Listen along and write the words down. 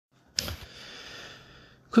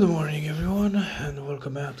Good morning, everyone, and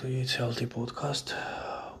welcome back to Eat Healthy podcast,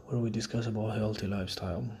 where we discuss about healthy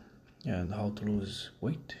lifestyle and how to lose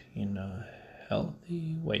weight in a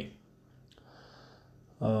healthy way.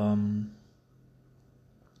 Um,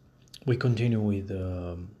 we continue with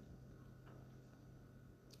all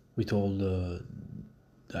the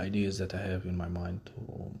ideas that I have in my mind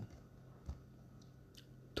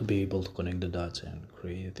to be able to connect the dots and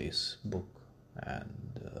create this book and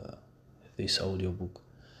this audio book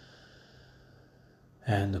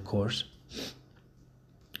and the course.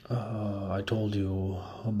 I told you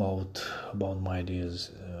about my ideas,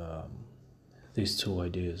 these two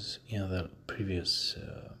ideas in the previous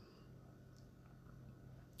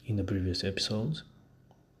episodes.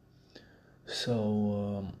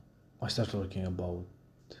 So I started talking about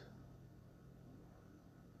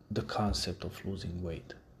the concept of losing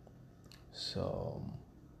weight. So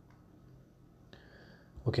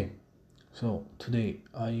okay, so today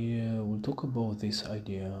I will talk about this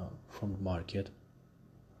idea from the market.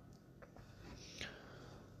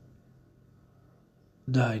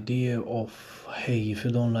 The idea of, hey, if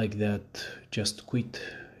you don't like that, just quit.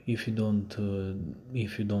 If you don't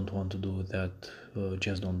want to do that,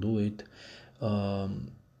 just don't do it.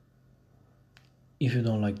 If you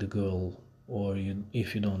don't like the girl, or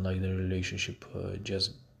if you don't like the relationship,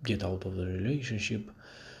 just get out of the relationship.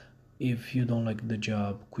 If you don't like the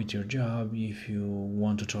job, quit your job. If you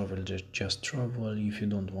want to travel, just travel. If you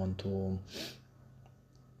don't want to,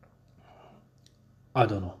 I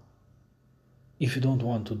don't know, if you don't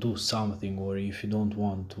want to do something, or if you don't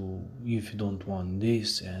want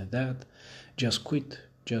this and that, just quit,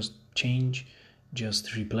 just change,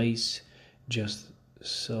 just replace, just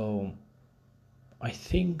so I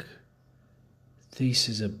think this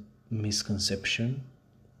is a misconception,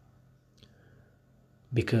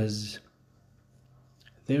 because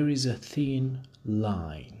there is a thin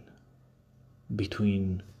line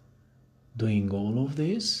between doing all of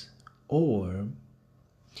this or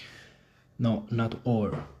no, not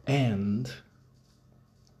or, and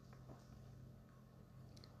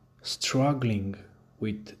struggling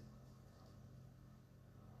with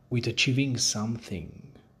achieving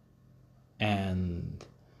something and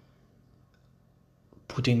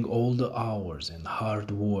putting all the hours and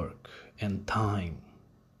hard work and time,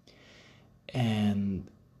 and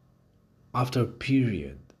after a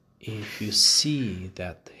period, if you see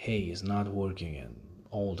that, hey, it's not working and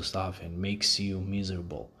all the stuff and makes you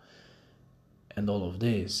miserable and all of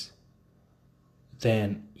this,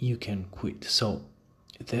 then you can quit. So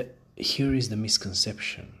here is the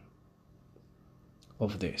misconception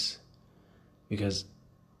of this, because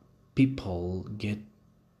people get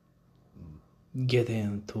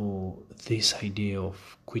into this idea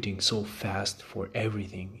of quitting so fast for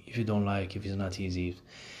everything. If you don't like, if it's not easy,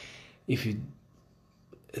 if you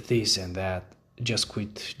this and that, just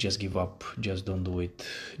quit, just give up, just don't do it,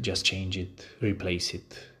 just change it, replace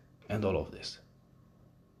it, and all of this.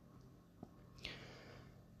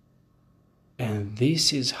 And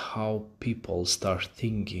this is how people start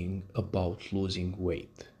thinking about losing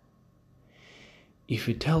weight. If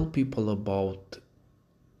you tell people about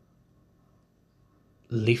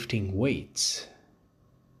lifting weights,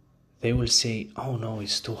 they will say, oh no,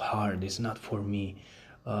 it's too hard, it's not for me,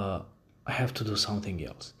 I have to do something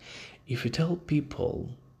else. If you tell people,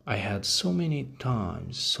 I had so many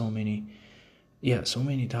times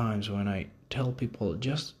when I tell people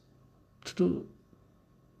just to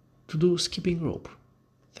do skipping rope.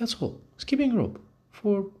 That's all. Skipping rope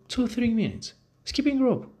for 2-3 minutes. Skipping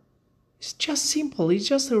rope. It's just simple. It's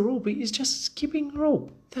just a rope. It's just skipping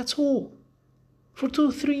rope. That's all. For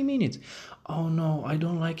 2-3 minutes. Oh no, I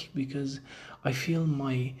don't like it because I feel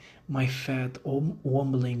my fat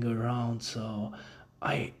wobbling around, so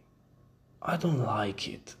I don't like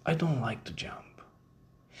it. I don't like to jump.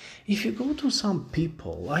 If you go to some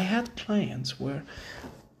people, I had clients where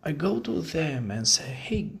I go to them and say,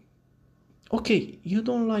 hey, okay, you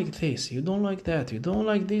don't like this, you don't like that, you don't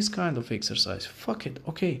like this kind of exercise. Fuck it.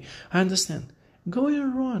 Okay, I understand. Go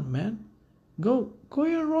and run, man. Go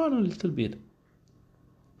and run a little bit.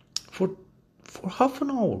 For half an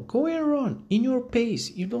hour, go and run in your pace.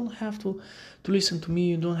 You don't have to listen to me.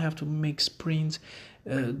 You don't have to make sprints,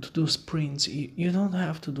 to do sprints. You don't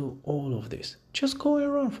have to do all of this. Just go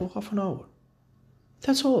and run for half an hour.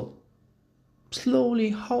 That's all.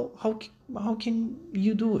 Slowly. How can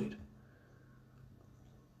you do it?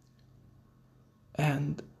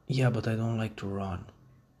 And yeah, but I don't like to run.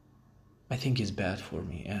 I think it's bad for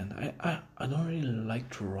me, and I don't really like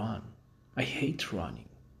to run. I hate running.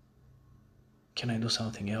 Can I do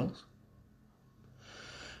something else?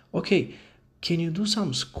 Okay, can you do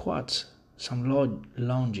some squats? some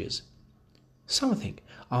lounges, something.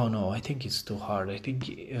 Oh no, I think it's too hard. I think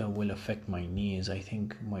it will affect my knees. I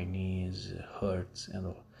think my knees hurts and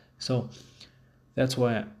all. So that's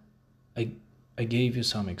why I I gave you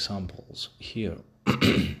some examples here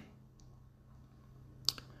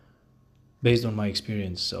based on my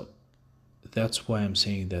experience. So that's why I'm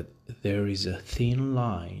saying that there is a thin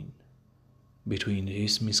line between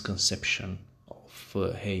this misconception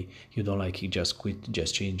of hey, you don't like it, just quit,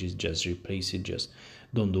 just change it, just replace it, just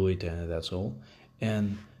don't do it, and that's all,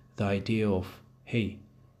 and the idea of hey,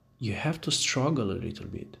 you have to struggle a little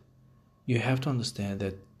bit. You have to understand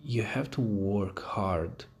that you have to work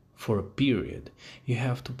hard for a period. You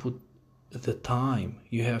have to put the time,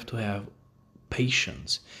 you have to have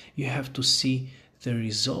patience, you have to see the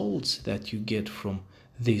results that you get from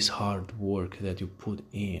this hard work that you put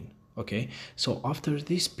in. Okay, so after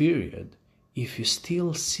this period, if you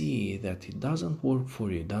still see that it doesn't work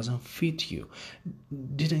for you, doesn't fit you,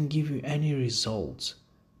 didn't give you any results,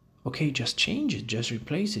 okay, just change it, just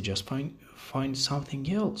replace it, just find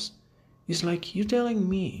something else. It's like you telling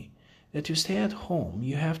me that you stay at home,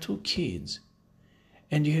 you have 2 kids,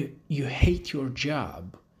 and you hate your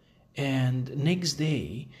job, and next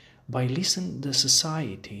day, by listening to the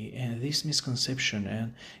society and this misconception,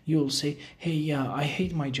 and you'll say, hey, yeah, I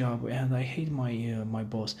hate my job and I hate my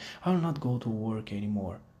boss, I will not go to work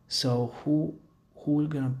anymore. So who will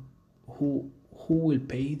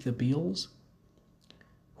pay the bills?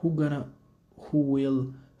 Who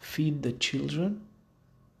will feed the children?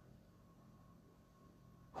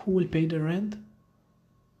 Who will pay the rent?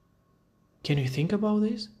 Can you think about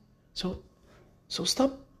this? So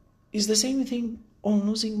stop. It's the same thing on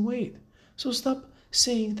losing weight. So stop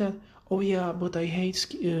saying that, oh yeah, but I hate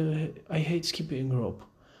skipping rope,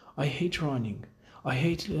 I hate running, I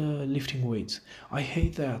hate lifting weights, I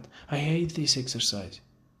hate that, I hate this exercise.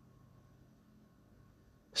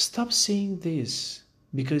 Stop saying this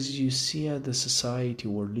because you see at the society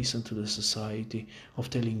or listen to the society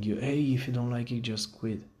of telling you, hey, if you don't like it, just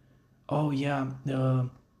quit. Oh yeah,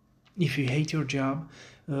 if you hate your job,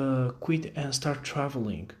 quit and start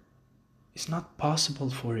traveling. It's not possible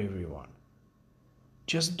for everyone.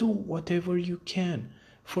 Just do whatever you can.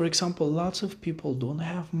 For example, lots of people don't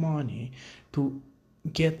have money to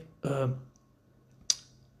get a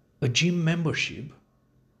gym membership,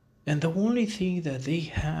 and the only thing that they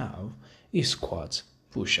have is squats,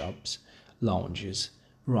 push-ups, lunges,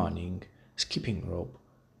 running, skipping rope.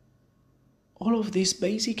 All of these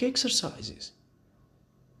basic exercises.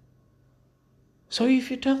 So if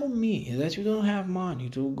you tell me that you don't have money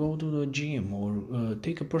to go to the gym or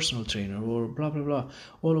take a personal trainer or blah blah blah,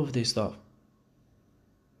 all of this stuff,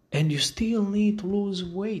 and you still need to lose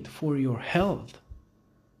weight for your health,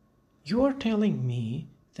 you are telling me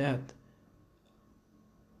that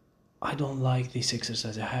I don't like this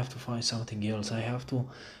exercise, I have to find something else, I have to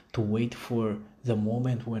wait for the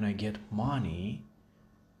moment when I get money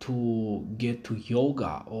to get to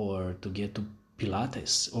yoga or to get to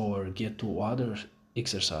Pilates or get to other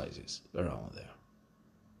exercises around there.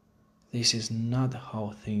 This is not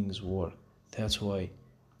how things work. That's why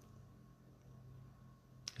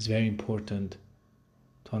it's very important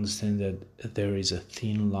to understand that there is a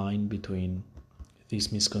thin line between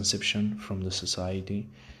this misconception from the society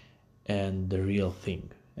and the real thing.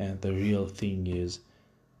 And the real thing is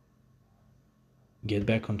get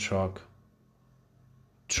back on track,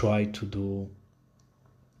 try to do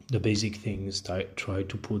the basic things, try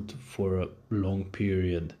to put for a long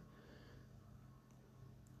period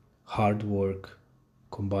hard work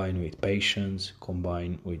combined with patience,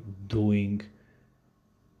 combined with doing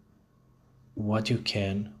what you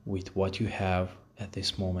can with what you have at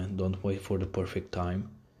this moment. Don't wait for the perfect time,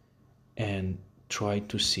 and try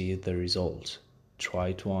to see the results.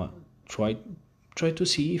 Try to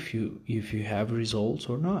see if you have results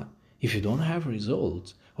or not. If you don't have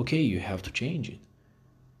results, okay, you have to change it.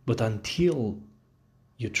 But until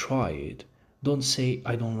you try it, don't say,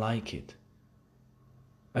 I don't like it.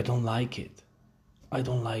 I don't like it. I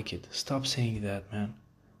don't like it. Stop saying that, man.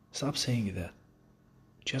 Stop saying that.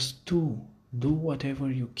 Just do whatever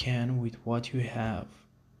you can with what you have.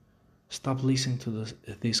 Stop listening to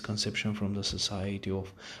this conception from the society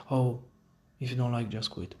of, oh, if you don't like, just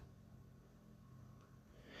quit.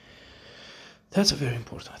 That's a very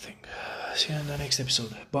important thing. See you in the next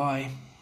episode. Bye.